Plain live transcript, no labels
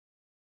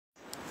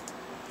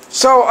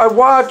So I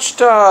watched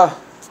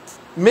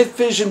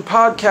Mythvision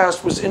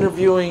podcast was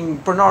interviewing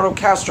Bernardo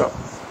Kastrup,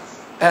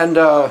 and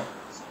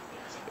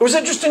it was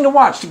interesting to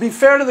watch. To be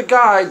fair to the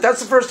guy, that's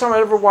the first time I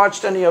ever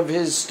watched any of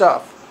his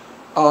stuff.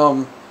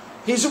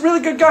 He's a really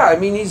good guy. I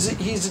mean,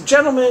 he's a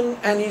gentleman,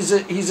 and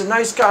he's a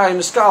nice guy and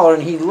a scholar,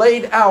 and he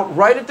laid out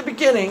right at the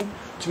beginning,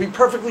 to be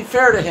perfectly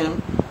fair to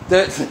him,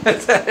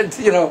 that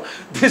you know,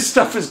 this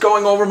stuff is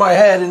going over my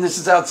head and this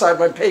is outside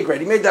my pay grade.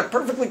 He made that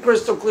perfectly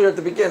crystal clear at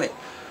the beginning.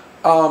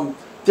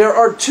 There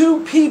are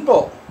two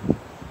people,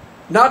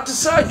 not to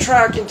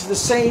sidetrack into the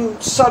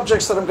same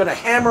subjects that I'm going to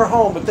hammer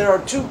home, but there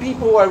are two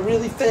people who I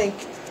really think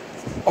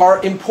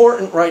are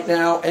important right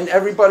now, and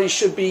everybody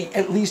should be,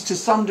 at least to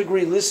some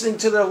degree, listening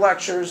to their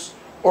lectures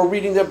or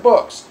reading their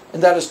books.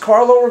 And that is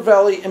Carlo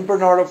Rovelli and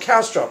Bernardo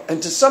Kastrup. And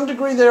to some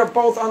degree, they are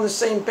both on the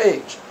same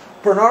page.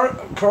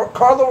 Carlo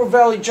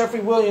Rovelli,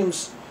 Jeffrey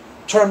Williams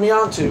turned me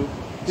on to.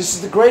 This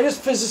is the greatest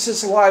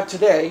physicist alive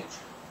today,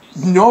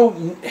 no,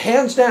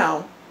 hands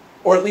down,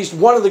 or at least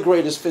one of the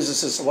greatest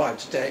physicists alive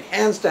today,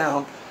 hands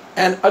down,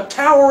 and a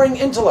towering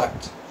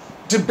intellect.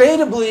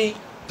 Debatably,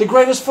 the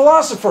greatest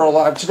philosopher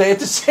alive today at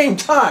the same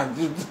time.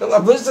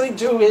 I'm listening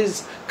to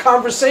his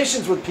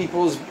conversations with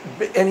people,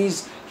 and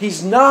he's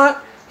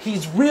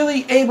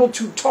really able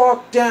to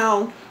talk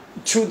down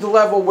to the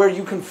level where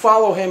you can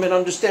follow him and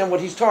understand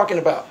what he's talking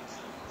about.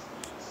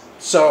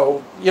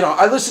 So, you know,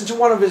 I listened to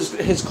one of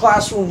his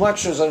classroom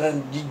lectures,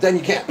 and then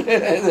you can't.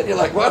 And you're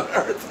like, what on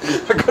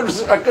earth?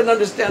 I couldn't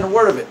understand a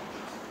word of it.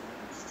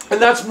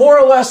 And that's more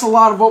or less a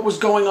lot of what was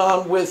going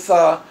on with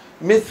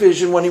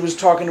Mythvision when he was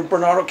talking to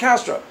Bernardo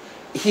Kastrup.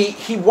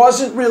 He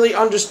wasn't really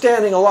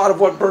understanding a lot of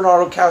what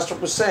Bernardo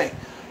Kastrup was saying.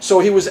 So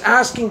he was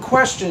asking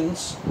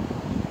questions,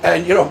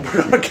 and, you know,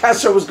 Bernardo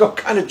Kastrup was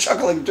kind of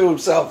chuckling to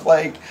himself,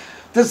 like,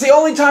 this is the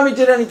only time he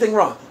did anything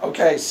wrong.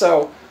 Okay,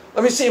 so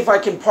let me see if I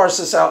can parse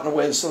this out in a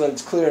way so that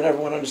it's clear and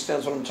everyone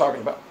understands what I'm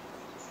talking about.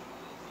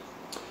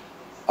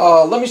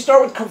 Let me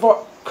start with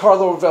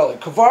Carlo Rovelli.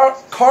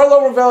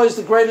 Carlo Rovelli is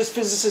the greatest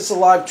physicist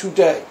alive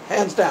today,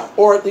 hands down,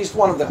 or at least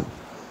one of them.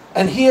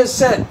 And he has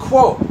said,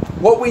 quote,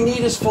 what we need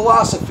is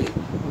philosophy.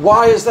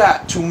 Why is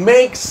that? To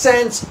make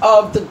sense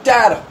of the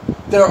data.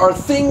 There are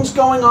things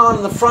going on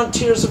in the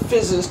frontiers of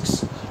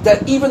physics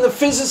that even the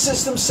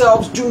physicists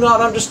themselves do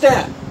not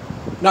understand.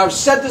 Now, I've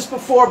said this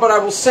before, but I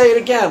will say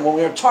it again. When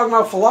we are talking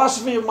about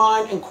philosophy of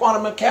mind and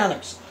quantum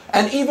mechanics,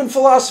 and even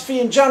philosophy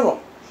in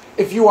general,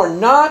 if you are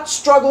not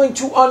struggling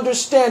to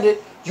understand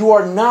it, you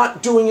are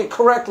not doing it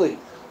correctly.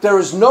 There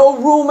is no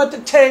room at the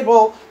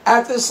table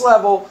at this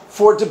level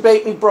for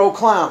debate me bro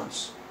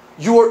clowns.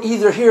 You are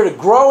either here to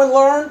grow and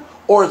learn,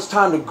 or it's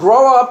time to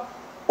grow up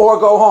or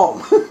go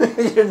home.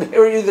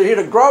 You're either here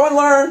to grow and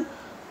learn,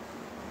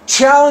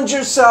 challenge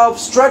yourself,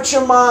 stretch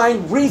your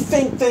mind,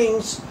 rethink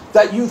things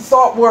that you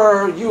thought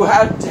you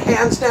had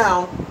hands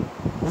down,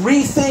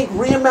 rethink,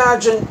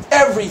 reimagine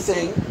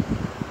everything,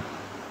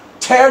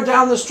 tear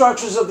down the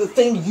structures of the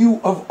thing you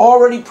have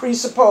already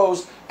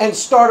presupposed, and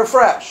start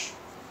afresh.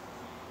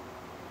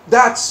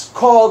 That's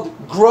called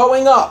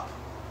growing up.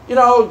 You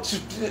know,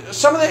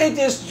 some of the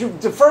atheists,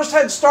 the first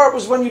head start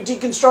was when you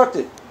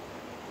deconstructed.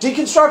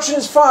 Deconstruction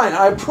is fine.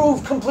 I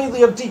approve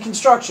completely of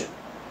deconstruction.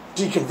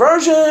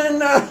 Deconversion,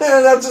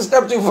 that's a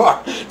step too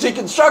far.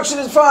 Deconstruction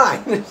is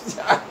fine.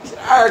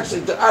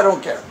 I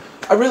don't care.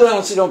 I really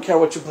honestly don't care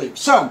what you believe.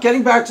 So,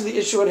 getting back to the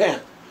issue at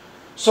hand.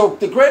 So,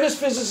 the greatest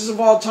physicist of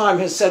all time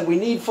has said we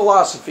need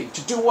philosophy.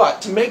 To do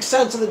what? To make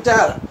sense of the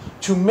data.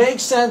 To make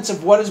sense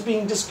of what is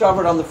being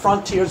discovered on the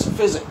frontiers of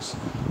physics.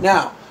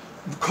 Now,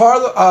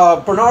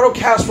 Bernardo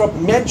Kastrup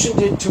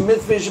mentioned it to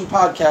Mythvision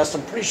podcast.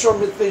 I'm pretty sure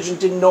Mythvision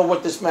didn't know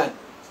what this meant.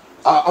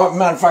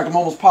 Matter of fact, I'm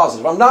almost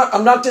positive. I'm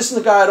not dissing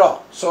the guy at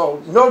all.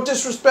 So no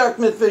disrespect,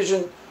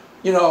 Mythvision.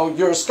 You know,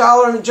 you're a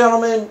scholar and a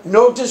gentleman.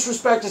 No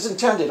disrespect is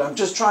intended. I'm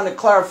just trying to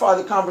clarify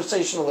the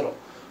conversation a little.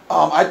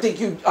 I think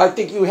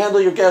you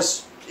handle your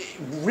guests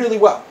really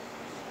well.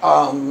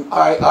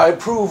 I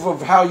approve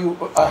of how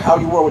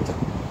you were with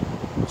them.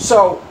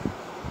 So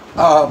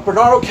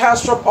Bernardo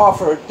Kastrup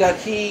offered that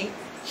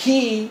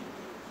he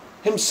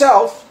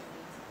himself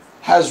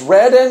has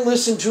read and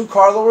listened to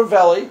Carlo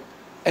Rovelli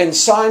and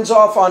signs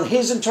off on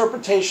his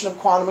interpretation of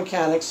quantum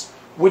mechanics,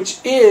 which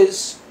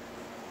is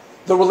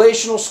the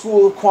relational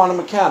school of quantum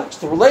mechanics.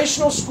 The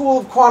relational school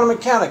of quantum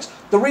mechanics.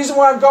 The reason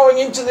why I'm going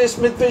into this,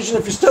 Mythvision,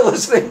 if you're still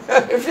listening,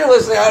 if you're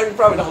listening, you're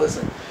probably not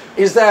listening,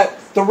 is that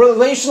the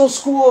relational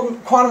school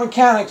of quantum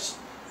mechanics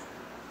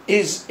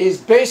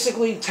is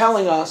basically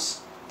telling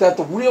us that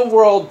the real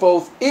world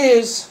both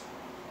is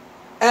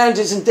and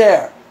isn't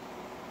there.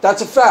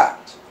 That's a fact.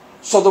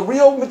 So the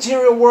real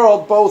material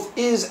world both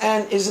is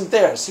and isn't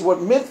there. See, what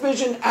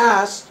Mythvision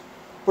asked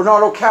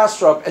Bernardo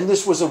Kastrup, and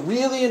this was a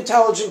really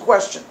intelligent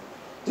question.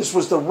 This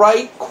was the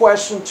right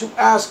question to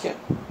ask him.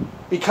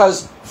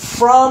 Because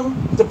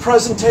from the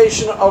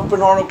presentation of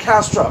Bernardo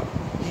Kastrup,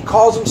 he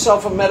calls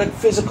himself a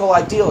metaphysical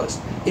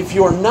idealist. If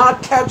you're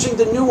not catching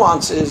the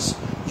nuances,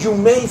 you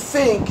may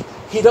think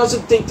he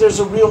doesn't think there's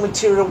a real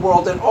material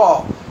world at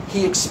all.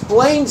 He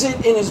explains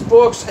it in his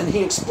books, and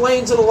he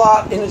explains it a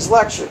lot in his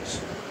lectures.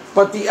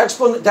 But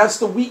that's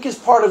the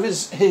weakest part of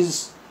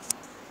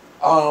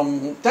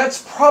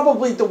that's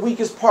probably the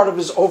weakest part of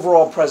his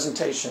overall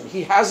presentation.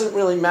 He hasn't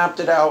really mapped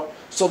it out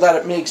so that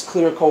it makes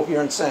clear,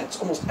 coherent sense.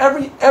 Almost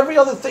every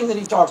other thing that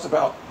he talks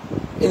about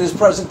in his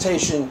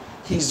presentation,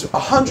 he's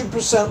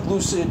 100%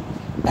 lucid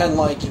and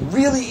like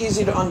really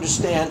easy to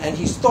understand, and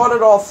he's thought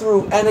it all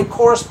through, and it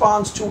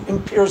corresponds to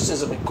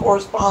empiricism. It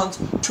corresponds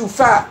to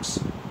facts.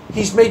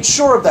 He's made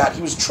sure of that.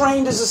 He was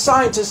trained as a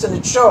scientist, and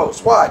it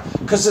shows. Why?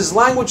 Because his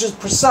language is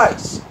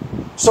precise.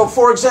 So,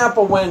 for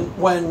example,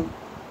 when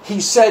he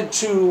said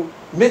to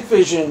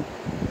Mythvision,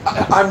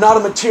 I'm not a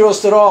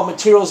materialist at all,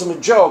 materialism a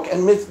joke,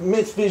 and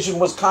Mythvision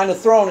was kind of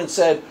thrown and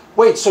said,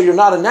 wait, so you're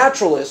not a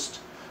naturalist?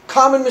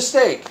 Common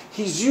mistake.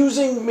 He's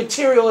using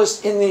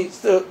materialist in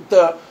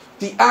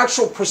the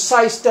actual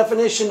precise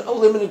definition,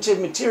 eliminative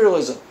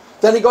materialism.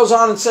 Then he goes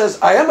on and says,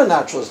 I am a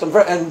naturalist. And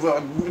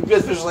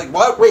Mythvision's like,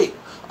 what? Wait,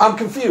 I'm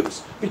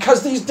confused.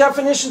 Because these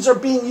definitions are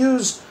being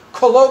used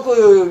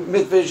colloquially with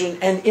Mythvision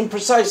and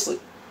imprecisely.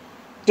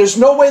 There's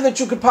no way that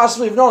you could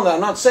possibly have known that.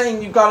 I'm not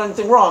saying you got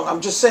anything wrong.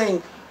 I'm just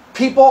saying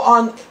people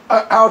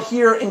out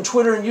here in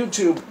Twitter and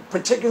YouTube,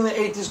 particularly in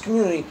the atheist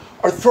community,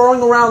 are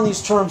throwing around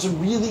these terms in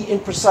really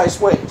imprecise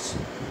ways.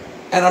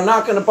 And I'm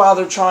not going to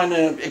bother trying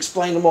to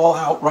explain them all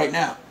out right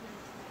now.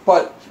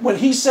 But when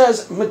he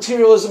says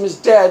materialism is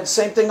dead,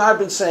 same thing I've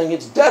been saying,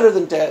 it's deader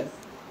than dead.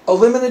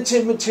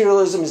 Eliminative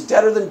materialism is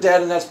deader than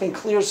dead, and that's been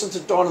clear since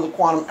the dawn of the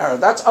quantum era.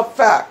 That's a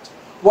fact.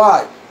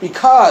 Why?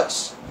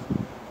 Because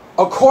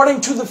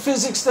according to the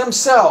physics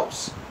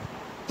themselves,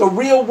 the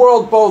real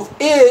world both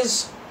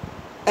is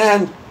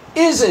and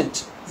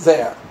isn't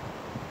there.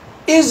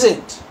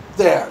 Isn't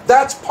there.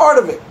 That's part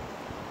of it.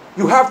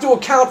 You have to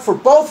account for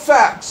both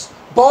facts.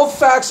 Both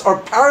facts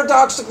are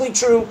paradoxically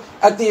true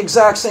at the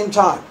exact same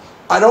time.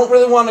 I don't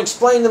really want to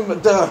explain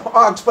them.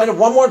 I'll explain it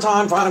one more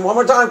time. Fine. One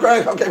more time,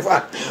 Craig. Okay,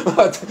 fine.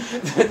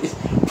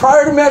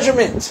 Prior to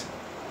measurement,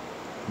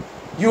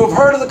 you have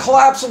heard of the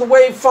collapse of the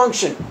wave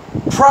function.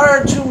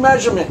 Prior to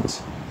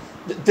measurement,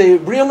 the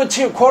real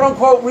material,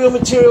 quote-unquote real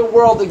material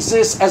world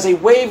exists as a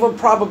wave of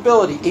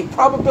probability. A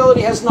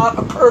probability has not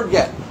occurred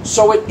yet,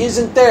 so it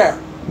isn't there.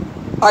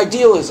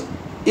 Idealism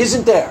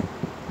isn't there.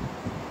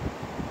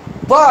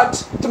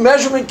 But the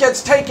measurement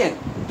gets taken.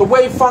 The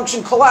wave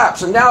function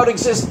collapsed, and now it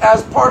exists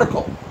as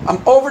particle. I'm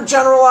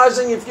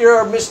overgeneralizing. If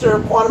you're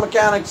Mr. Quantum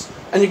Mechanics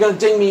and you're going to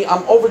ding me,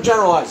 I'm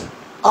overgeneralizing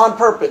on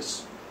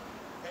purpose.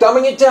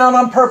 Dumbing it down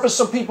on purpose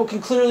so people can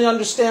clearly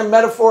understand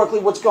metaphorically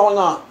what's going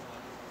on.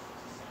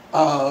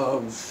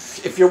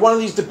 If you're one of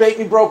these debate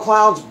me bro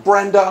clowns,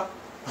 Brenda,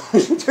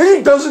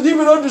 he doesn't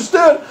even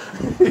understand.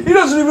 He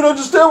doesn't even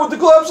understand what the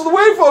collapse of the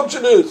wave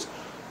function is.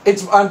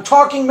 I'm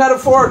talking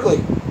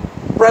metaphorically.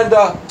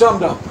 Brenda,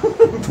 dum-dum.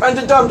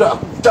 Brenda, dum-dum.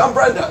 Dumb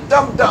Brenda,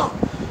 dum-dum.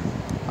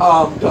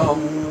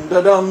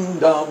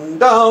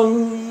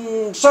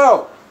 Dum-dum-dum-dum.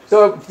 So,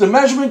 the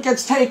measurement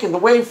gets taken. The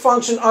wave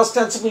function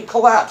ostensibly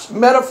collapsed,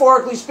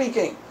 metaphorically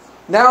speaking.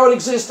 Now it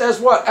exists as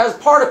what? As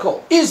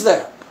particle. Is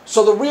there.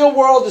 So the real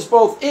world is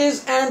both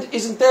is and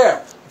isn't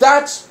there.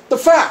 That's the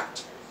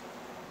fact.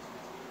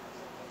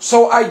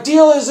 So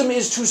idealism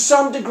is to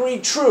some degree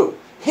true.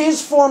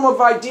 His form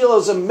of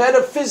idealism,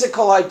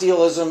 metaphysical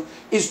idealism,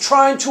 is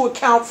trying to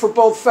account for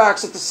both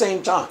facts at the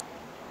same time.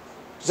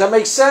 Does that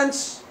make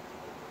sense?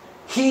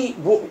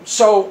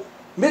 So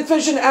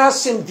Mythvision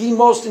asks him the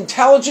most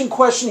intelligent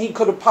question he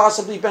could have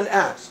possibly been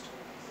asked.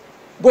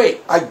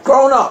 Wait, I've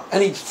grown up,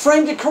 and he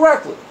framed it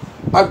correctly.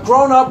 I've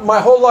grown up my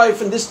whole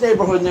life in this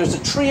neighborhood, and there's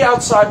a tree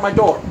outside my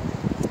door.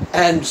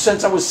 And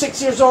since I was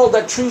 6 years old,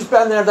 that tree's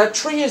been there. That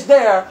tree is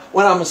there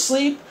when I'm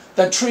asleep.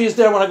 That tree is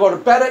there when I go to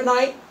bed at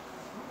night.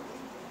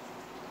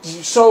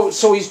 So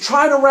he's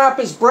trying to wrap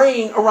his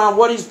brain around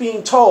what he's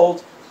being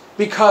told,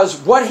 because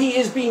what he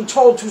is being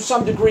told to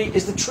some degree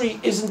is the tree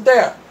isn't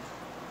there.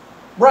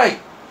 Right.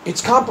 It's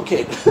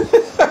complicated.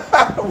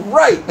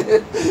 Right.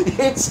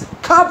 It's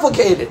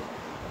complicated.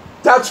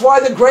 That's why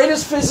the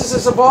greatest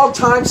physicist of all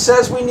time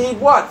says we need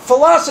what?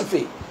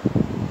 Philosophy.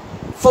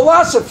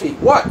 Philosophy.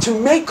 What? To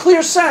make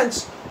clear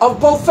sense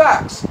of both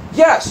facts.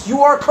 Yes,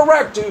 you are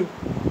correct, dude.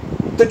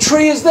 The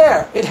tree is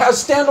there. It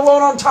has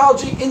standalone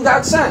ontology in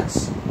that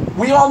sense.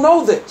 We all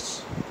know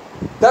this.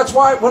 That's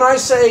why when I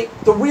say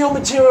the real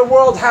material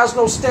world has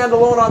no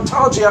standalone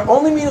ontology, I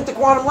only mean at the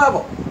quantum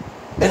level.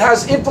 It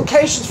has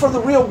implications for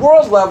the real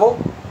world level,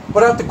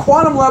 but at the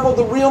quantum level,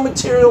 the real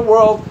material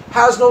world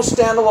has no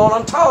standalone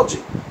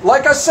ontology.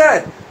 Like I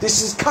said,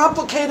 this is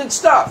complicated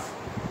stuff.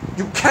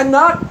 You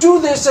cannot do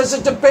this as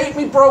a debate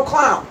me bro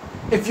clown.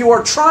 If you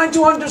are trying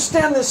to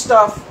understand this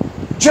stuff,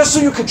 just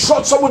so you can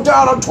shut someone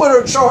down on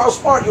Twitter and show how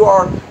smart you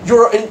are,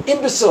 you're an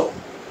imbecile.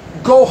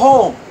 Go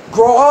home.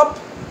 Grow up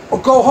or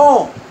go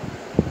home.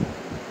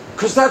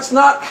 Because that's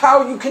not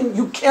how you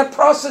can't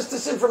process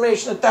this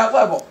information at that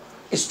level.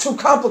 It's too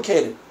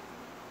complicated.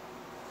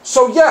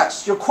 So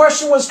yes, your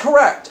question was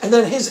correct. And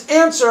then his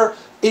answer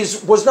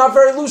was not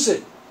very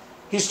lucid.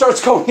 He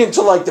starts going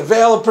into like the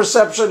veil of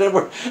perception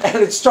and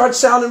it starts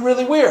sounding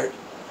really weird.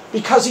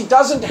 Because he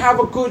doesn't have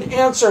a good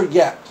answer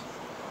yet.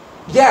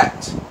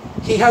 Yet.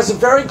 he has a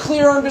very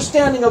clear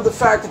understanding of the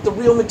fact that the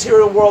real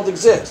material world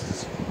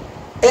exists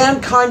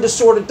and kind of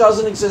sort of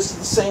doesn't exist at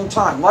the same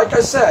time. Like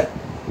I said,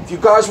 if you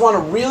guys want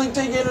to really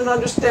dig in and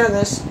understand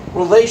this,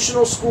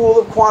 relational school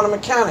of quantum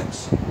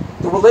mechanics.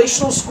 The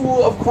relational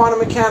school of quantum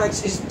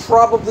mechanics is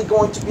probably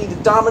going to be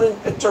the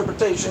dominant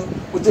interpretation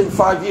within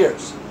 5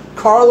 years.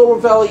 Carlo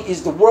Rovelli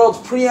is the world's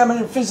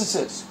preeminent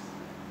physicist.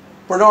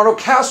 Bernardo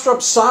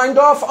Kastrup signed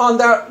off on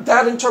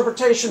that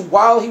interpretation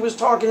while he was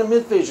talking to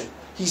Mythvision.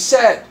 He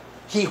said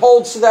he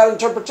holds to that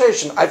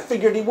interpretation. I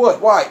figured he would.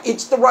 Why?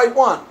 It's the right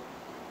one.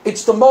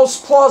 It's the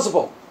most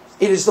plausible.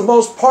 It is the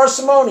most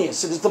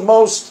parsimonious. It is the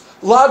most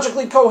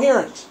logically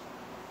coherent.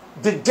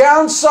 The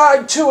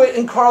downside to it,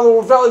 and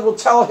Carlo Rovelli will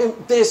tell you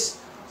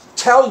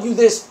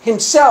this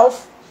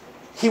himself.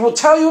 He will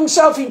tell you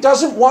himself he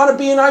doesn't want to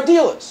be an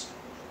idealist.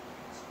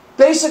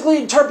 Basically,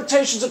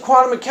 interpretations of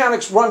quantum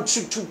mechanics run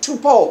to two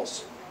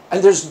poles.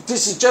 And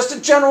this is just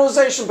a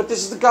generalization, but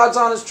this is the God's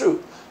honest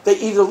truth. They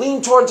either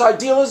lean towards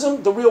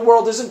idealism, the real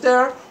world isn't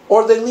there,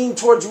 or they lean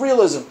towards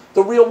realism,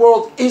 the real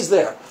world is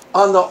there.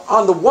 On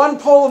the one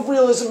pole of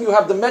realism, you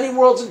have the many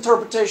worlds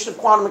interpretation of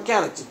quantum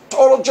mechanics. It's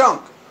total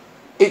junk.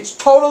 It's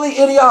totally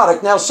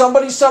idiotic. Now, some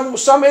atheist,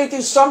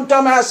 some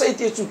dumbass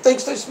atheist who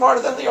thinks they're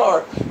smarter than they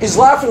are, is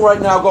laughing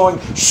right now going,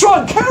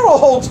 Sean Carroll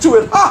holds to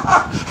it. Ha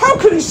ha! How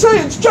can he say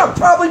it's junk?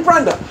 Probably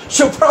Brenda.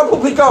 She'll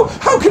probably go,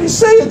 how can he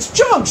say it's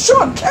junk?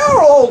 Sean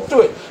Carroll holds to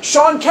it.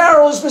 Sean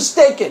Carroll is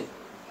mistaken.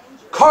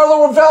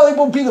 Carlo Rovelli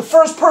will be the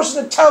first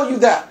person to tell you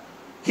that.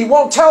 He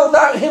won't tell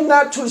him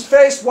that to his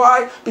face.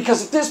 Why?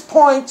 Because at this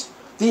point,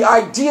 the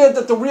idea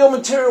that the real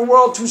material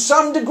world, to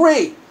some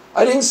degree,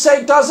 I didn't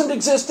say doesn't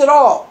exist at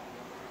all,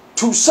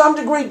 to some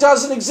degree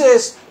doesn't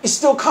exist, is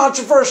still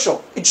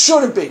controversial. It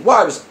shouldn't be.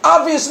 Why? It was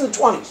obvious in the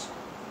 20s.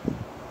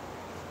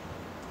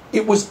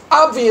 It was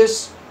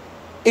obvious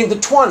in the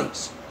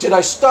 20s. Did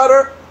I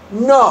stutter?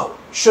 No.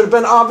 Should have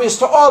been obvious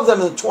to all of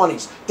them in the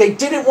 20s. They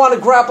didn't want to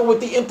grapple with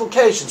the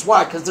implications.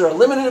 Why? Because they're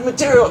eliminative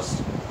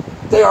materialists.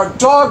 They are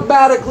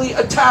dogmatically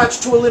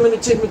attached to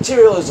eliminative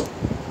materialism.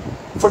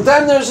 For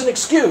them, there's an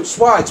excuse.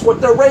 Why? It's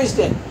what they're raised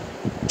in.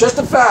 Just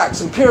the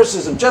facts,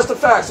 empiricism, just the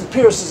facts,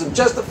 empiricism,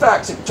 just the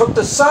facts. It took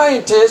the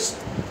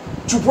scientists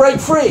to break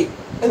free.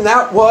 And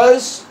that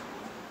was,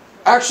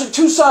 actually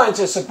 2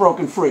 scientists have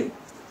broken free.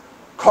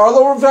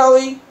 Carlo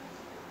Rovelli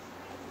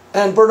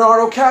and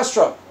Bernardo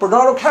Kastrup.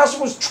 Bernardo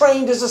Kastrup was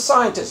trained as a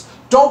scientist.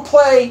 Don't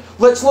play,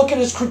 let's look at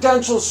his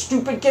credentials,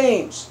 stupid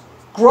games.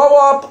 Grow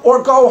up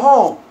or go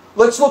home.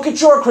 Let's look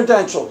at your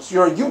credentials.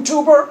 You're a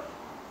YouTuber?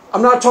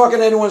 I'm not talking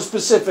to anyone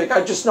specific.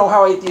 I just know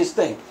how atheists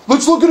think.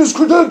 Let's look at his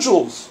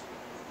credentials.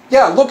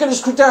 Yeah, look at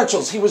his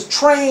credentials. He was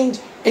trained,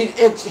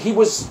 he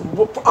was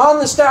on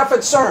the staff at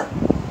CERN.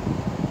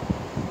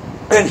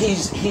 And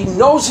he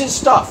knows his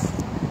stuff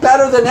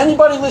better than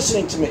anybody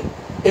listening to me.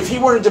 If he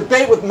were to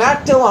debate with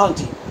Matt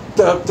Dillahunty,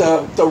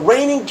 the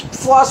reigning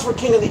philosopher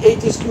king of the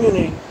atheist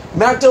community,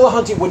 Matt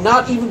Dillahunty would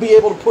not even be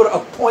able to put a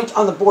point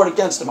on the board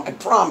against him. I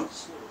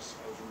promise.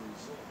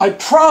 I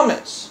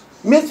promise.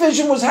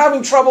 Mythvision was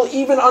having trouble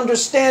even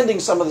understanding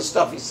some of the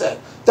stuff he said.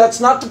 That's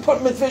not to put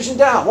Mythvision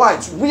down. Why?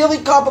 It's really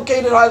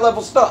complicated,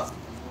 high-level stuff.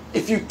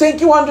 If you think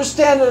you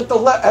understand it at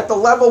the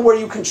level where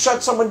you can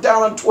shut someone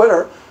down on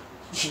Twitter,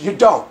 you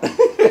don't.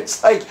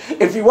 It's like,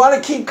 if you want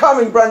to keep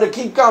coming, Brenda,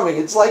 keep coming.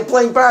 It's like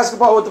playing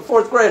basketball with the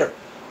 4th grader.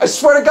 I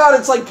swear to God,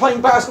 it's like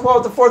playing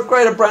basketball with the 4th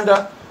grader,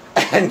 Brenda.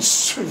 And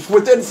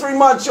within 3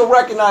 months, you'll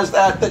recognize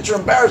that you're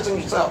embarrassing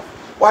yourself.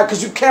 Why?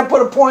 Because you can't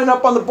put a point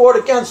up on the board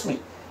against me.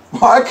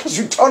 Why? Because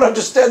you don't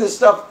understand this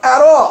stuff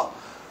at all.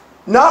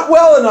 Not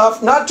well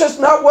enough, not just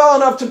not well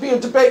enough to be a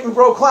debate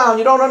bro clown.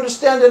 You don't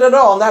understand it at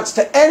all. And that's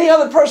to any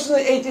other person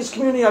in the atheist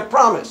community, I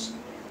promise.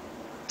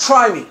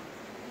 Try me.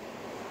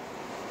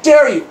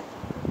 Dare you.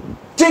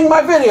 Ding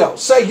my video.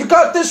 Say, you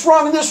got this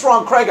wrong and this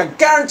wrong, Craig. I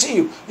guarantee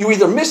you, you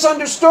either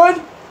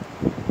misunderstood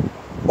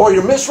or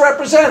you're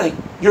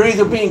misrepresenting. You're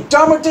either being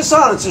dumb or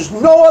dishonest. There's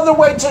no other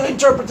way to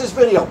interpret this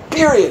video,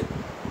 period.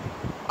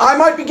 I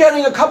might be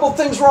getting a couple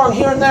things wrong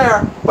here and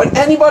there, but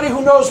anybody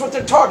who knows what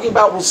they're talking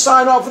about will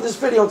sign off of this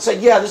video and say,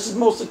 yeah, this is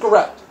mostly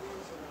correct.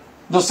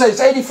 They'll say it's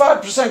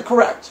 85%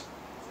 correct.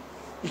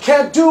 You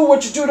can't do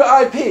what you do to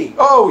IP.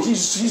 Oh,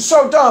 he's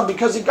so dumb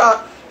because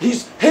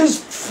his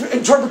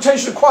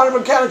interpretation of quantum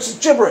mechanics is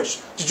gibberish.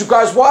 Did you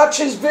guys watch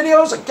his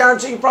videos? I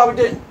guarantee you probably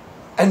didn't.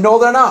 And no,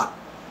 they're not.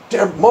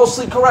 They're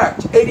mostly correct.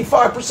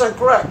 85%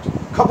 correct.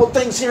 A couple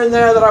things here and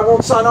there that I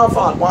won't sign off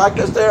on. Why?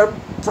 Because they're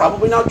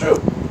probably not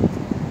true.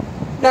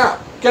 Now,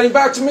 getting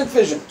back to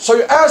Mythvision. So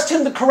you asked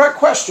him the correct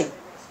question.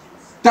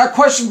 That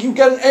question, you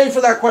get an A for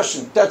that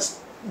question.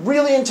 That's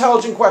really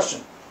intelligent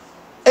question.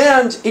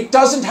 And it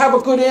doesn't have a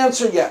good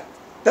answer yet.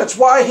 That's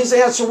why his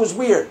answer was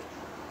weird.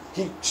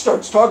 He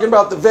starts talking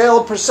about the veil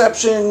of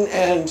perception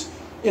and,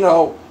 you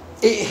know,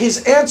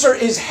 his answer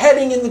is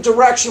heading in the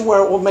direction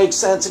where it will make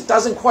sense. It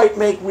doesn't quite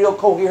make real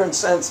coherent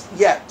sense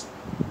yet.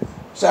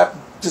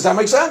 Does that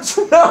make sense?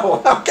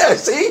 No. Okay,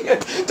 see?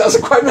 It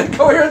doesn't quite make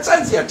coherent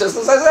sense yet, just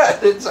as I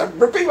said. I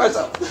repeat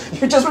myself.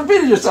 You just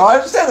repeated yourself. I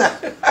understand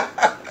that.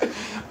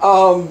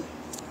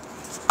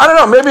 I don't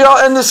know. Maybe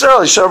I'll end this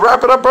early. Should I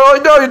wrap it up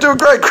early? No, you're doing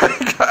great,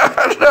 Craig.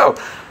 I don't know.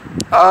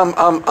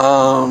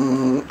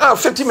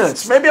 15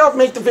 minutes. Maybe I'll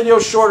make the video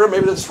shorter.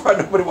 Maybe that's why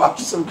nobody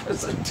watches them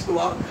because they're too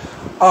long.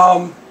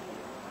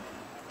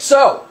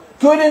 So,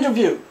 good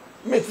interview,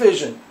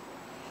 Mythvision.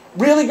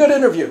 Really good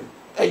interview.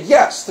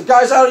 Yes, the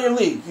guy's out of your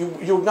league.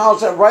 You acknowledge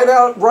that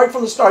right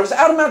from the start. He's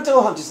out of Matt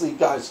Dillahunty's league,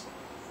 guys.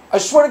 I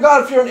swear to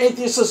God, if you're an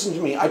atheist, listen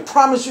to me. I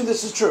promise you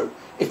this is true.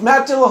 If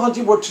Matt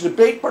Dillahunty were to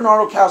debate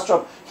Bernardo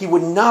Kastrup, he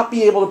would not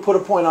be able to put a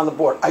point on the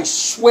board. I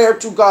swear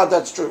to God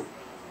that's true.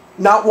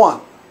 Not one.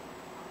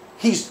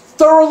 He's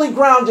thoroughly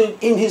grounded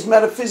in his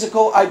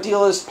metaphysical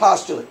idealist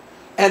postulate.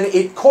 And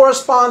it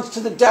corresponds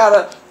to the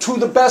data to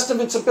the best of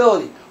its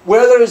ability.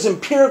 Where there is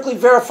empirically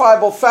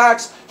verifiable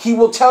facts, he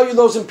will tell you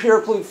those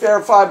empirically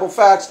verifiable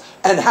facts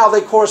and how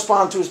they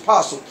correspond to his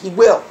postulate. He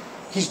will.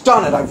 He's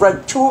done it. I've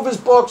read 2 of his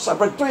books,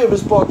 I've read 3 of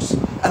his books,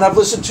 and I've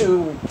listened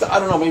to, I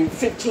don't know, maybe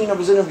 15 of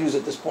his interviews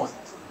at this point.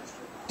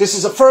 This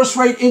is a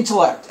first-rate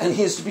intellect, and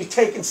he is to be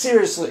taken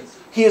seriously.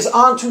 He is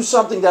onto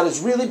something that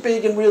is really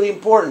big and really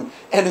important,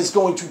 and is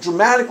going to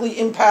dramatically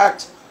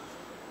impact,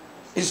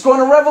 is going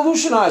to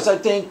revolutionize, I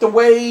think, the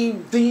way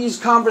these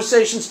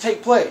conversations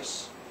take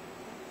place.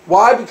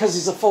 Why? Because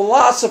he's a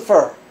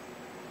philosopher.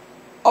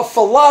 A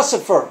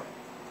philosopher.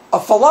 A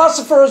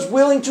philosopher is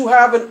willing to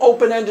have an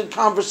open-ended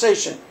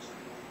conversation.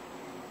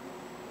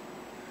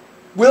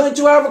 Willing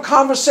to have a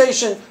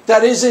conversation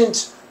that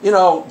isn't,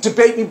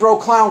 debate me bro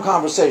clown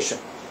conversation.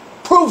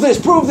 Prove this,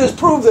 prove this,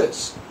 prove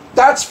this.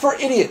 That's for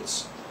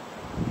idiots.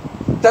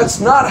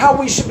 That's not how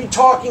we should be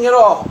talking at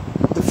all.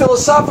 The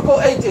philosophical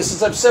atheists,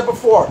 as I've said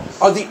before,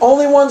 are the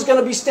only ones going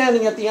to be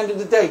standing at the end of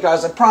the day,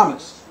 guys, I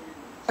promise.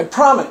 I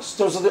promise.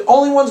 Those are the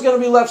only ones going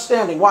to be left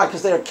standing. Why?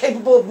 Because they are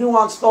capable of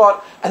nuanced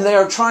thought, and they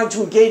are trying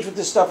to engage with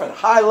this stuff at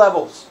high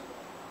levels.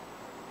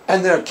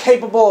 And they're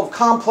capable of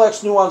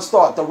complex, nuanced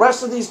thought. The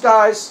rest of these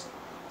guys,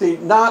 the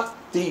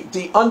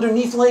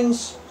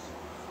underneathlings,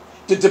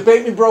 the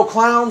debate me bro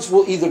clowns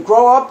will either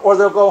grow up or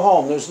they'll go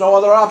home. There's no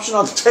other option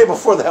on the table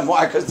for them.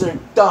 Why? Because they're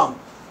dumb.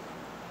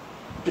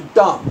 They're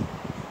dumb.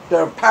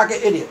 They're a pack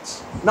of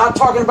idiots. Not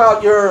talking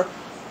about your,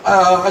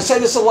 I say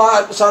this a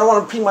lot, so I don't want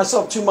to repeat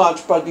myself too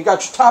much, but you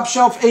got your top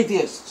shelf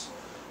atheists.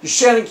 Your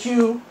Shannon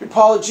Q, your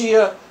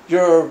Apologia,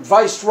 your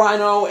Vice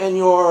Rhino, and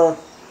your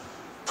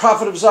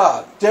Prophet of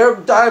Zod.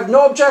 I have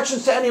no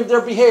objections to any of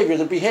their behavior.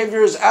 Their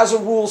behavior is, as a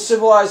rule,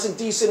 civilized and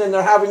decent, and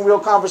they're having real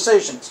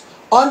conversations.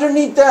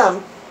 Underneath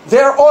them,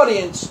 their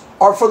audience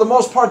are, for the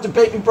most part,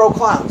 debate me bro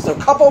clowns. There are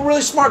a couple of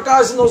really smart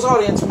guys in those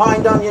audience.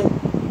 Mind Onion,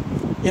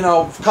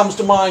 comes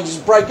to mind. He's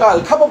a bright guy.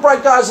 A couple of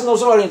bright guys in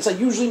those audience, I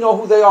usually know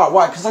who they are.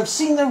 Why? Because I've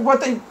seen what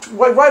they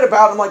write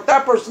about. I'm like,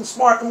 that person's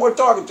smart and worth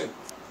talking to.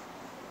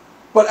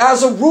 But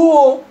as a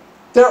rule,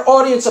 their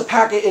audience are a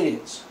pack of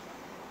idiots.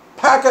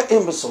 Pack of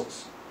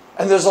imbeciles.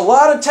 And there's a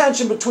lot of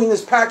tension between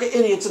this pack of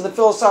idiots and the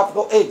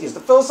philosophical atheists.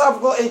 The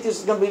philosophical atheists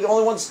is going to be the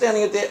only ones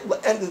standing at the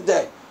end of the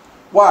day.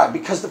 Why?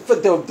 Because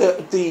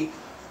the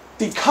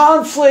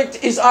conflict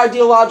is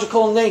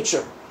ideological in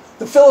nature.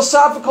 The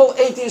philosophical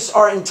atheists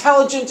are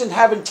intelligent and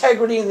have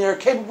integrity, and they are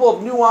capable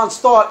of nuanced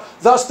thought.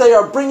 Thus, they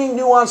are bringing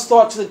nuanced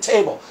thought to the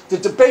table. The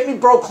debate me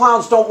bro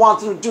clowns don't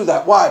want them to do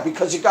that. Why?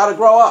 Because you got to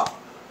grow up.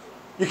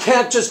 You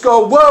can't just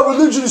go, well,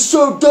 religion is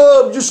so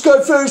dumb, your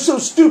Scott Ferry is so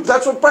stupid.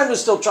 That's what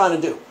Brenda's still trying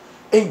to do.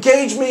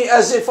 Engage me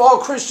as if all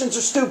Christians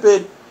are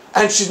stupid,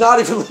 and she's not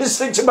even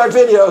listening to my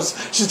videos.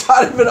 She's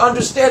not even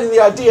understanding the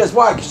ideas.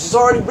 Why? Because she's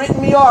already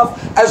written me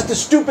off as the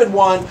stupid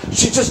one.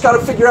 She's just got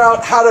to figure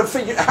out how to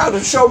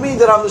show me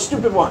that I'm the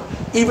stupid one,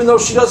 even though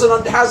she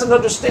hasn't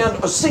understand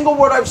a single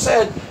word I've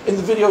said in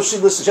the video she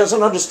listens. She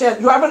doesn't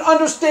understand. You haven't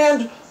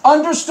understood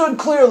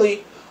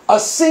clearly a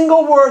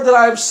single word that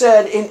I've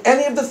said in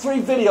any of the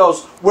 3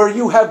 videos where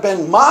you have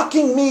been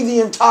mocking me the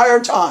entire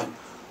time,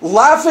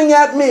 laughing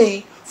at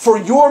me for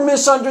your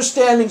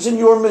misunderstandings and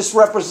your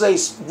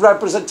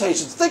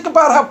misrepresentations. Think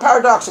about how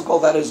paradoxical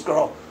that is,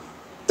 girl.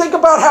 Think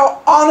about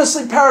how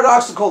honestly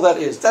paradoxical that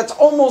is. That's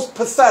almost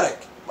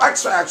pathetic.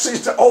 Actually,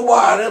 oh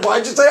my,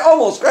 why'd you say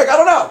almost, Greg? I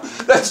don't know.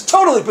 That's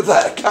totally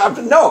pathetic.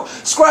 No,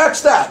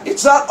 scratch that.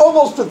 It's not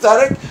almost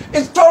pathetic.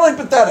 It's totally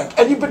pathetic.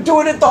 And you've been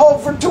doing it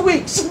for 2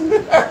 weeks.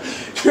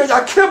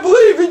 I can't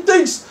believe he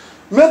thinks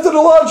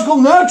methodological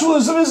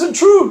naturalism isn't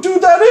true.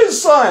 Dude, that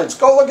is science.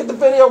 Go look at the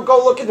video. Go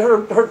look at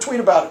her tweet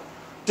about it.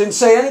 Didn't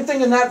say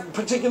anything in that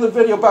particular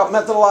video about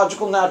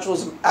methodological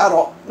naturalism at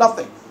all.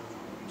 Nothing.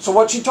 So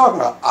what's she talking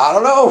about? I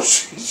don't know.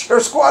 She's your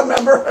squad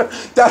member.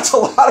 That's a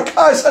lot of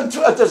guys.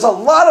 There's a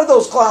lot of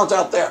those clowns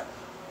out there.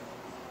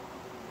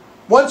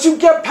 Once you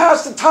get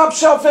past the top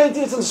shelf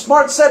atheists and the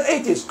smart set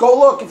atheists, go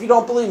look if you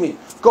don't believe me.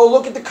 Go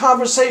look at the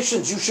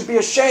conversations. You should be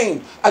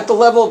ashamed at the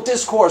level of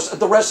discourse at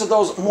the rest of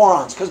those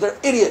morons because they're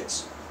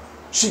idiots.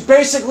 She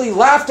basically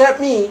laughed at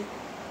me,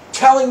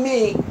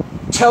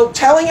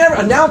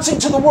 announcing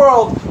to the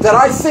world that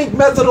I think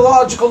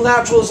methodological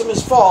naturalism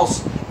is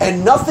false,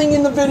 and nothing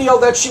in the video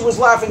that she was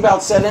laughing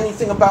about said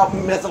anything about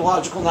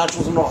methodological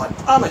naturalism at all. I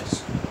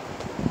promise.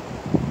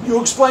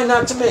 You explain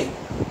that to me.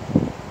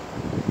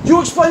 You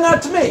explain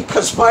that to me,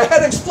 because my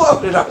head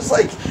exploded. I was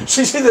like,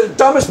 she's either the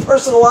dumbest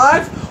person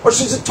alive, or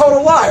she's a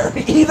total liar.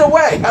 Either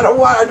way,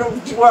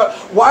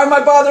 why am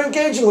I bothering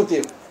engaging with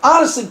you?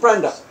 Honestly,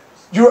 Brenda,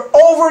 you're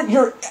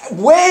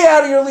way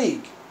out of your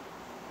league.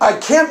 I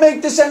can't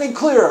make this any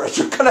clearer.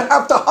 You're going to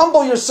have to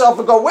humble yourself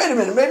and go, wait a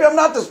minute, maybe I'm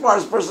not the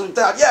smartest person in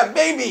town. Yeah,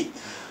 maybe.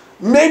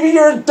 Maybe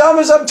you're as dumb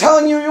as I'm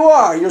telling you you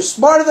are. You're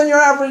smarter than your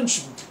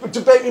average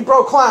debate me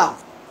bro clown,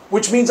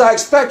 which means I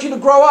expect you to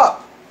grow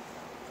up.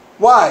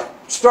 Why?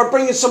 Start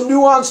bringing some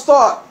nuanced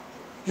thought.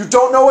 You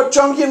don't know what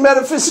Jungian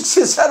metaphysics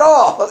is at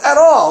all. At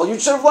all. You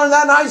should have learned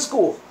that in high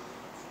school.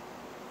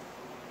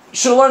 You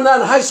should have learned that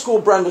in high school,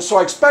 Brenda. So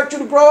I expect you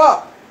to grow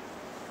up.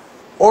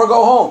 Or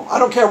go home. I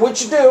don't care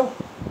what you do.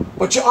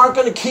 But you aren't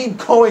going to keep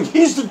going,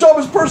 he's the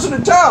dumbest person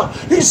in town.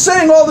 He's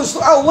saying all this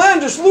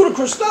outlandish,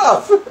 ludicrous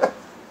stuff.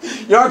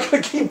 You aren't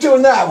going to keep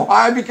doing that.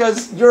 Why?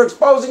 Because you're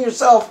exposing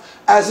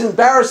yourself as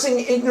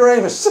embarrassing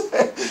ignoramus.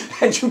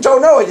 And you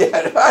don't know it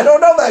yet. I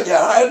don't know that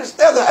yet. I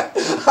understand that.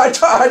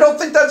 I don't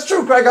think that's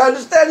true, Craig. I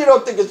understand you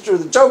don't think it's true.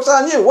 The joke's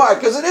on you. Why?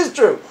 Because it is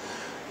true.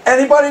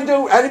 Anybody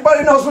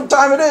knows what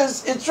time it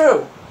is. It's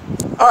true.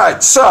 All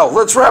right, so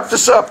let's wrap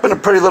this up in a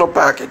pretty little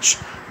package.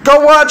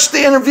 Go watch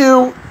the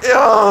interview.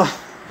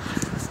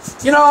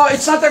 You know,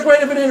 it's not that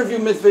great of an interview,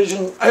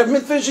 Mythvision.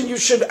 Mythvision, you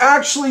should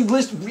actually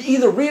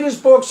either read his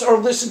books or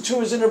listen to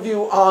his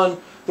interview on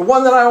the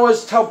one that I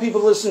always tell people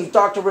to listen to,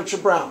 Dr.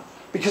 Richard Brown.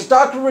 Because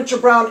Dr.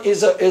 Richard Brown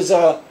is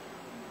a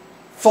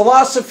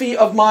philosophy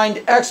of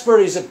mind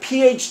expert. He's a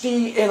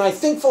PhD in, I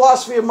think,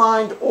 philosophy of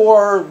mind,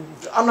 or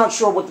I'm not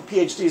sure what the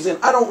PhD is in.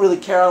 I don't really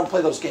care. I don't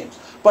play those games.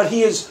 But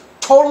he is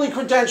totally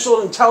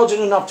credentialed,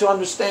 intelligent enough to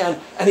understand,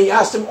 and he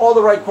asked him all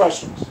the right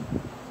questions.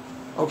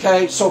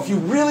 Okay, so if you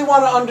really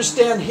want to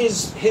understand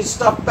his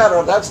stuff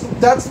better, that's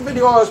the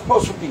video I always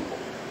post for people.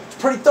 It's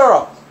pretty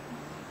thorough.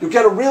 You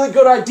get a really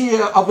good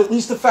idea of at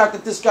least the fact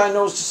that this guy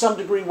knows to some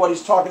degree what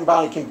he's talking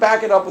about. He can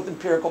back it up with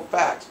empirical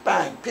facts.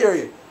 Bang,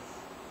 period.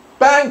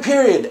 Bang,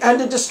 period.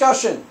 End of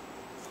discussion.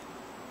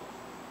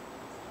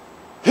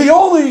 He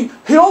only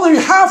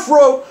half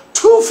wrote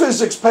 2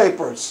 physics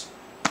papers.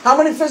 How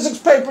many physics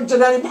papers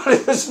did anybody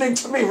listening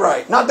to me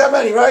write? Not that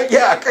many, right?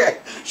 Yeah, okay.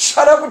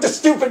 Shut up with the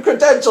stupid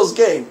credentials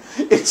game.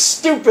 It's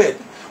stupid.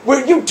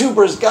 We're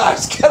YouTubers,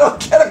 guys. Get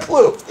a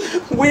clue.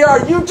 We are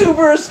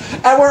YouTubers,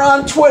 and we're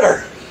on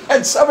Twitter.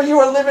 And some of you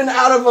are living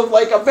out of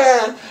a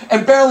van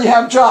and barely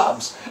have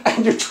jobs.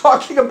 And you're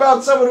talking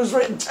about someone who's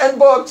written 10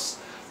 books,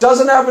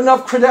 doesn't have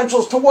enough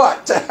credentials to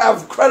what? To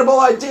have credible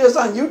ideas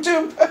on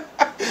YouTube?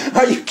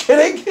 Are you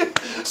kidding?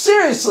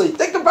 Seriously,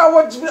 think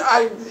about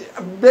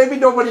maybe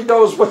nobody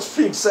knows what's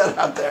being said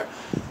out there.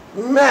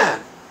 Man,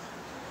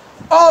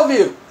 all of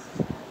you,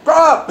 grow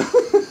up.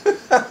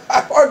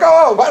 Or go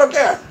home, I don't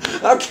care. I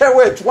don't care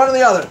which, one or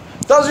the other.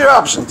 Those are your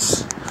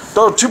options.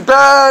 Though too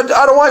bad,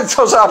 I don't want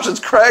those options,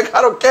 Craig.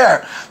 I don't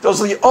care.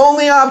 Those are the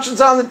only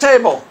options on the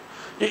table.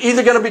 You're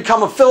either going to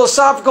become a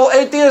philosophical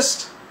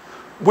atheist,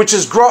 which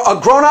is a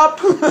grown-up,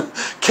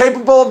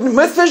 capable of...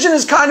 Mythvision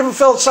is kind of a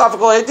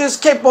philosophical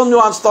atheist, capable of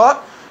nuanced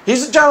thought.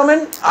 He's a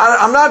gentleman.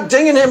 I'm not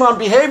dinging him on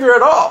behavior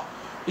at all.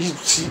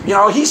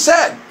 He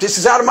said, this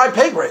is out of my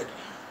pay grade.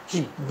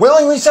 He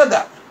willingly said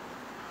that.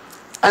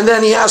 And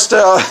then he asked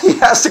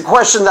a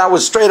question that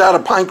was straight out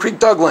of Pine Creek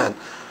Dougland.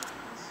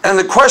 And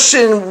the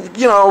question,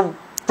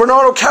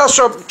 Bernardo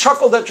Kastrup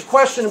chuckled at your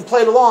question and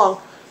played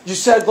along. You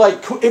said,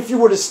 if you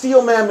were to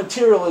steel man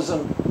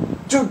materialism...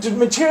 Dude,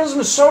 materialism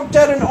is so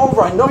dead and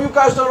over. I know you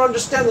guys don't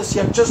understand this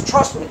yet. Just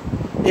trust me.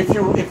 If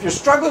you're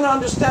struggling to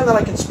understand that,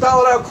 I can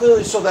spell it out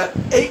clearly so that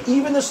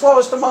even the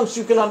slowest amongst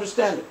you can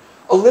understand it.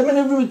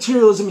 Eliminative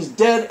materialism is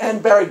dead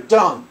and buried,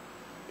 done.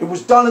 It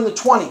was done in the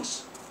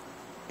 20s.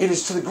 It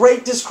is to the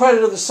great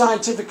discredit of the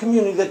scientific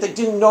community that they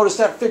didn't notice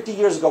that 50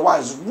 years ago. Why?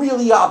 It's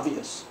really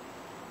obvious.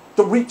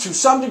 To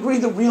some degree,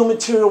 the real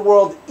material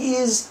world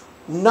is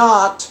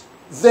not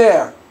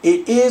there.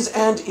 It is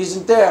and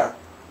isn't there.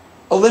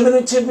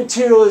 Eliminative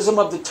materialism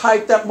of the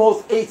type that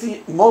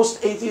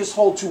most atheists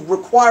hold to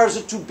requires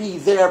it to be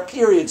there,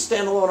 period,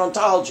 standalone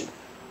ontology.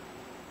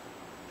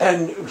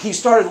 And he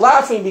started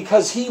laughing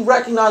because he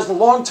recognized a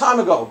long time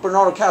ago,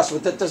 Bernardo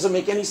Kastrup, that doesn't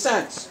make any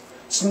sense.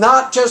 It's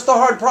not just the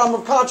hard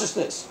problem of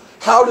consciousness.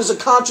 How does a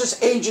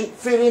conscious agent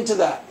fit into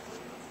that?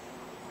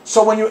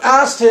 So when you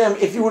asked him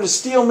if you were to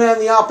steel man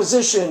the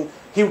opposition,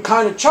 he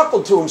kind of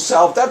chuckled to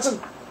himself. That's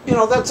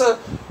a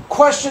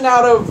question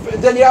out of...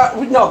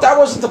 No, that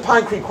wasn't the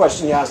Pine Creek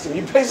question you asked him.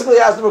 You basically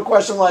asked him a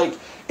question like,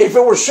 if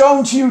it were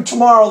shown to you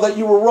tomorrow that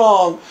you were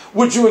wrong,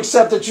 would you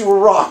accept that you were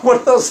wrong? One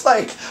of those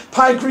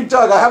Pine Creek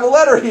Doug, I have a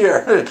letter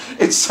here.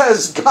 It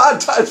says,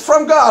 it's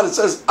from God. It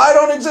says, I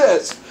don't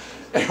exist.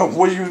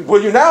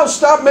 Will you now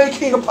stop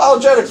making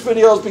apologetics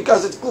videos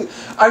because it's...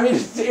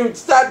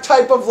 it's that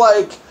type of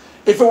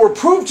if it were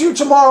proved to you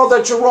tomorrow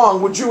that you're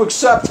wrong, would you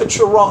accept that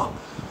you're wrong?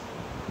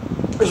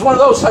 It's one of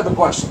those type of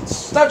questions.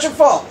 It's not your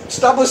fault.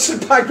 Stop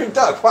listening to Pine Creek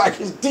Doug. Why?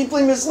 He's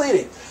deeply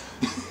misleading.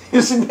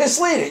 He's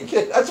misleading.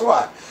 That's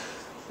why.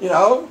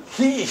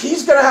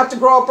 He's going to have to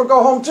grow up or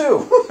go home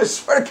too. I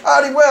swear to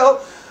God he will.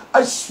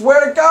 I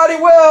swear to God he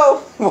will.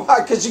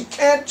 Why? Because you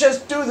can't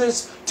just do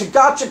this to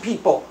gotcha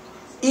people.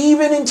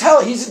 Even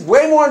he's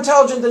way more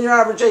intelligent than your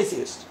average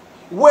atheist.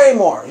 Way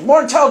more. He's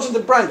more intelligent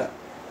than Brenda.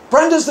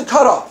 Brenda's the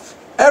cutoff.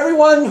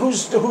 Everyone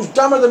who's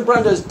dumber than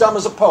Brenda is dumb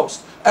as a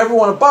post.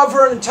 Everyone above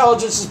her in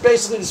intelligence is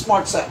basically the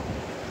smart set.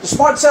 The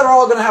smart set are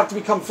all going to have to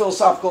become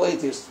philosophical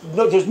atheists.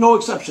 No, there's no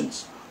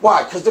exceptions.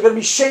 Why? Because they're going to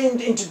be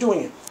shamed into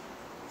doing it.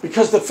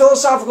 Because the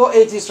philosophical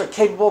atheists are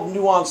capable of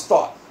nuanced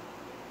thought.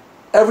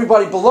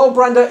 Everybody below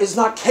Brenda is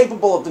not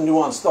capable of the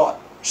nuanced thought.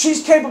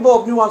 She's capable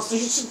of nuanced thought.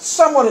 She's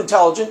somewhat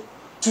intelligent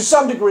to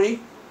some degree.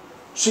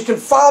 She can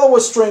follow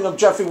a string of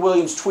Jeffrey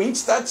Williams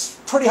tweets. That's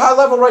pretty high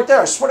level right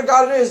there. I swear to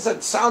God it is.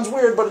 That sounds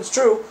weird, but it's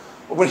true.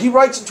 But when he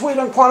writes a tweet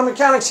on quantum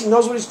mechanics, he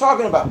knows what he's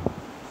talking about.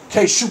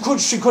 Okay, she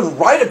couldn't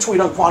write a tweet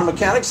on quantum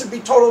mechanics. It'd be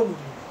total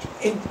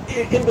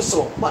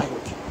imbecile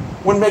language.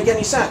 Wouldn't make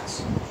any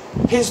sense.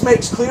 His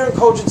makes clear and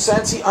cogent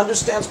sense. He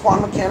understands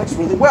quantum mechanics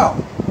really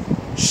well.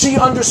 She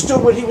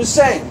understood what he was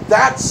saying.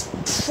 That's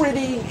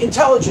pretty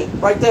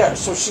intelligent right there.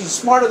 So she's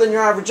smarter than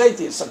your average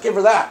atheist. I'll give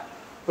her that.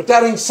 But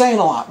that ain't saying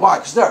a lot. Why?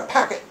 Because they're a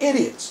pack of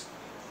idiots.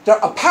 They're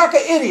a pack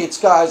of idiots,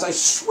 guys. I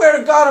swear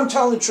to God I'm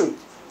telling the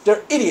truth.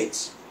 They're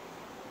idiots.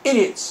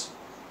 Idiots.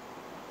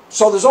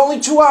 So there's only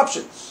two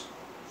options.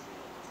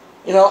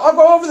 You know, I'll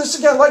go over this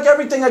again. Like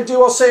everything I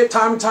do, I'll say it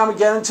time and time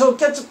again until it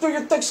gets through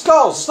your thick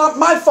skulls. It's not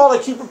my fault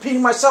I keep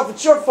repeating myself.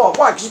 It's your fault.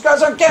 Why? Because you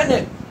guys aren't getting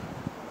it.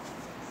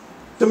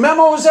 The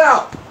memo is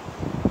out.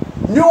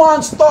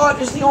 Nuanced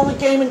thought is the only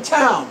game in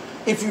town.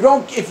 If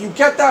you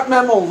get that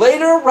memo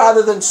later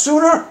rather than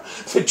sooner,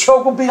 the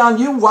joke will be on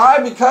you. Why?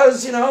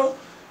 Because, you know,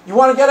 you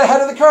want to get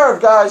ahead of the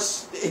curve,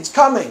 guys. It's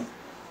coming.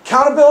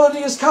 Accountability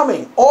is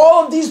coming.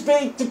 All of these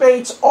big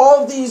debates,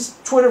 all of these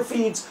Twitter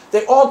feeds,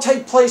 they all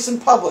take place in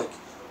public.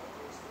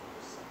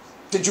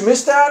 Did you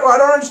miss that? Or I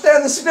don't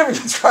understand the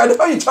significance. I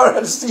know you don't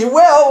understand. You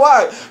will.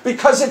 Why?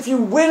 Because if you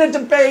win a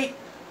debate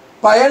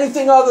by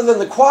anything other than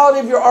the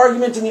quality of your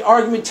argument and the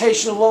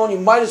argumentation alone, you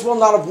might as well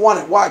not have won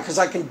it. Why? Because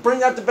I can bring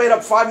that debate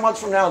up 5 months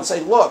from now and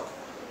say,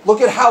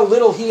 look at how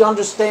little he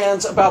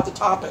understands about the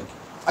topic.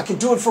 I can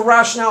do it for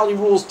rationality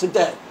rules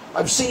today.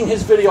 I've seen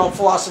his video on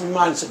philosophy of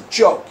mind. It's a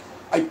joke.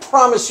 I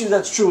promise you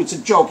that's true. It's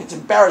a joke. It's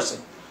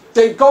embarrassing.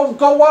 They go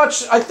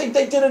watch. I think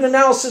they did an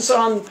analysis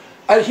on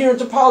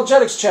Adherent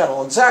Apologetics channel,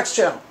 on Zach's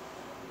channel.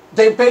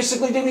 They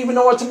basically didn't even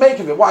know what to make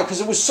of it. Why? Because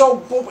it was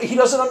so, he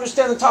doesn't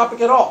understand the topic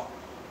at all.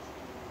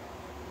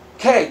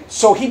 Okay,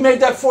 so he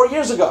made that 4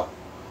 years ago.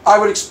 I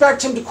would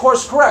expect him to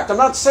course correct. I'm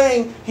not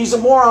saying he's a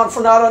moron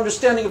for not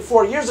understanding it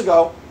 4 years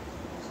ago,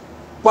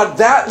 but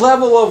that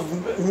level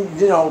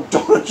of, you know,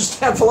 don't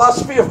understand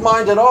philosophy of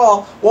mind at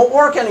all won't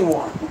work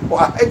anymore.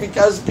 Why?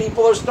 Because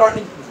people are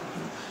starting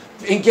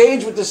to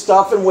engage with this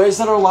stuff in ways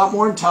that are a lot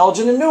more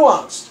intelligent and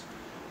nuanced.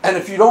 And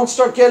if you don't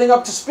start getting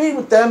up to speed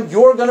with them,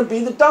 you're going to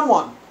be the dumb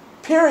one.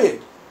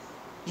 Period.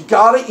 You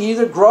got to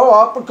either grow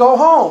up or go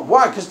home.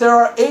 Why? Because there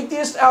are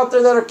atheists out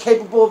there that are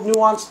capable of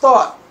nuanced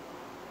thought.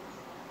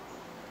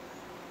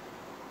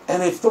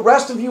 And if the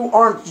rest of you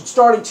aren't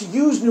starting to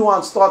use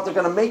nuanced thought, they're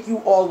going to make you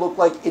all look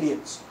like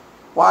idiots.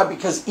 Why?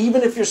 Because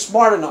even if you're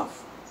smart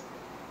enough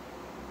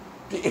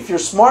to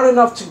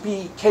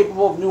be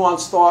capable of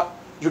nuanced thought,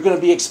 you're going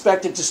to be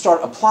expected to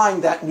start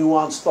applying that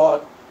nuanced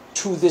thought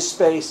to this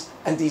space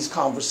and these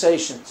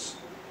conversations.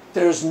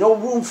 There's no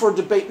room for a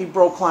debate me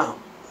bro clown.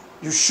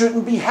 You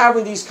shouldn't be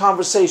having these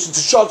conversations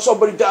to shut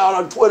somebody down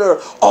on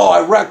Twitter. Oh,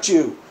 I wrecked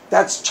you.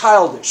 That's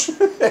childish.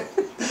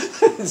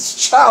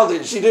 It's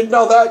childish. You didn't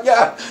know that?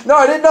 Yeah. No,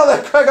 I didn't know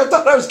that, Craig. I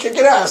thought I was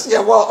kicking ass.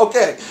 Yeah, well,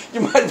 okay. You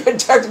might have been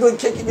technically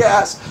kicking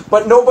ass,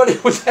 but nobody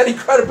with any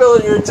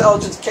credibility or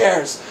intelligence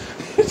cares.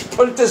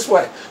 Put it this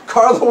way.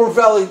 Carlo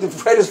Rovelli, the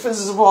greatest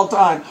physicist of all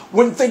time,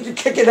 wouldn't think you're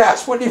kicking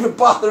ass, wouldn't even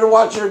bother to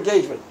watch your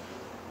engagement.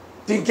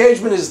 The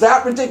engagement is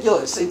that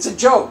ridiculous. It's a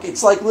joke.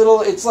 It's like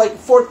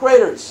fourth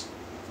graders.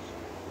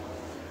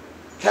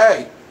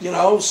 Okay, you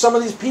know, some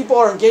of these people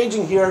are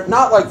engaging here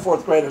not like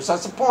fourth graders.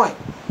 That's the point.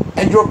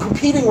 And you're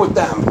competing with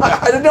them.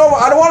 I don't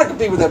want to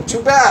compete with them.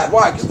 Too bad.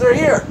 Why? Because they're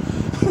here.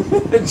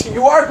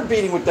 You are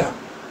competing with them.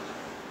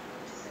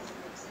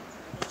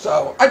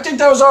 So I think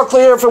that was all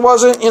clear. If it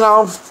wasn't, you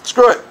know,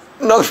 screw it.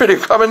 Another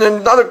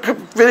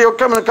video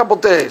coming in a couple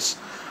days.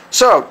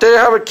 So there you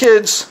have it,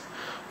 kids.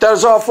 That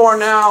is all for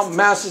now.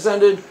 Mass is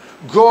ended.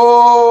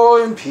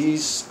 Go in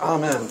peace.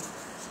 Amen.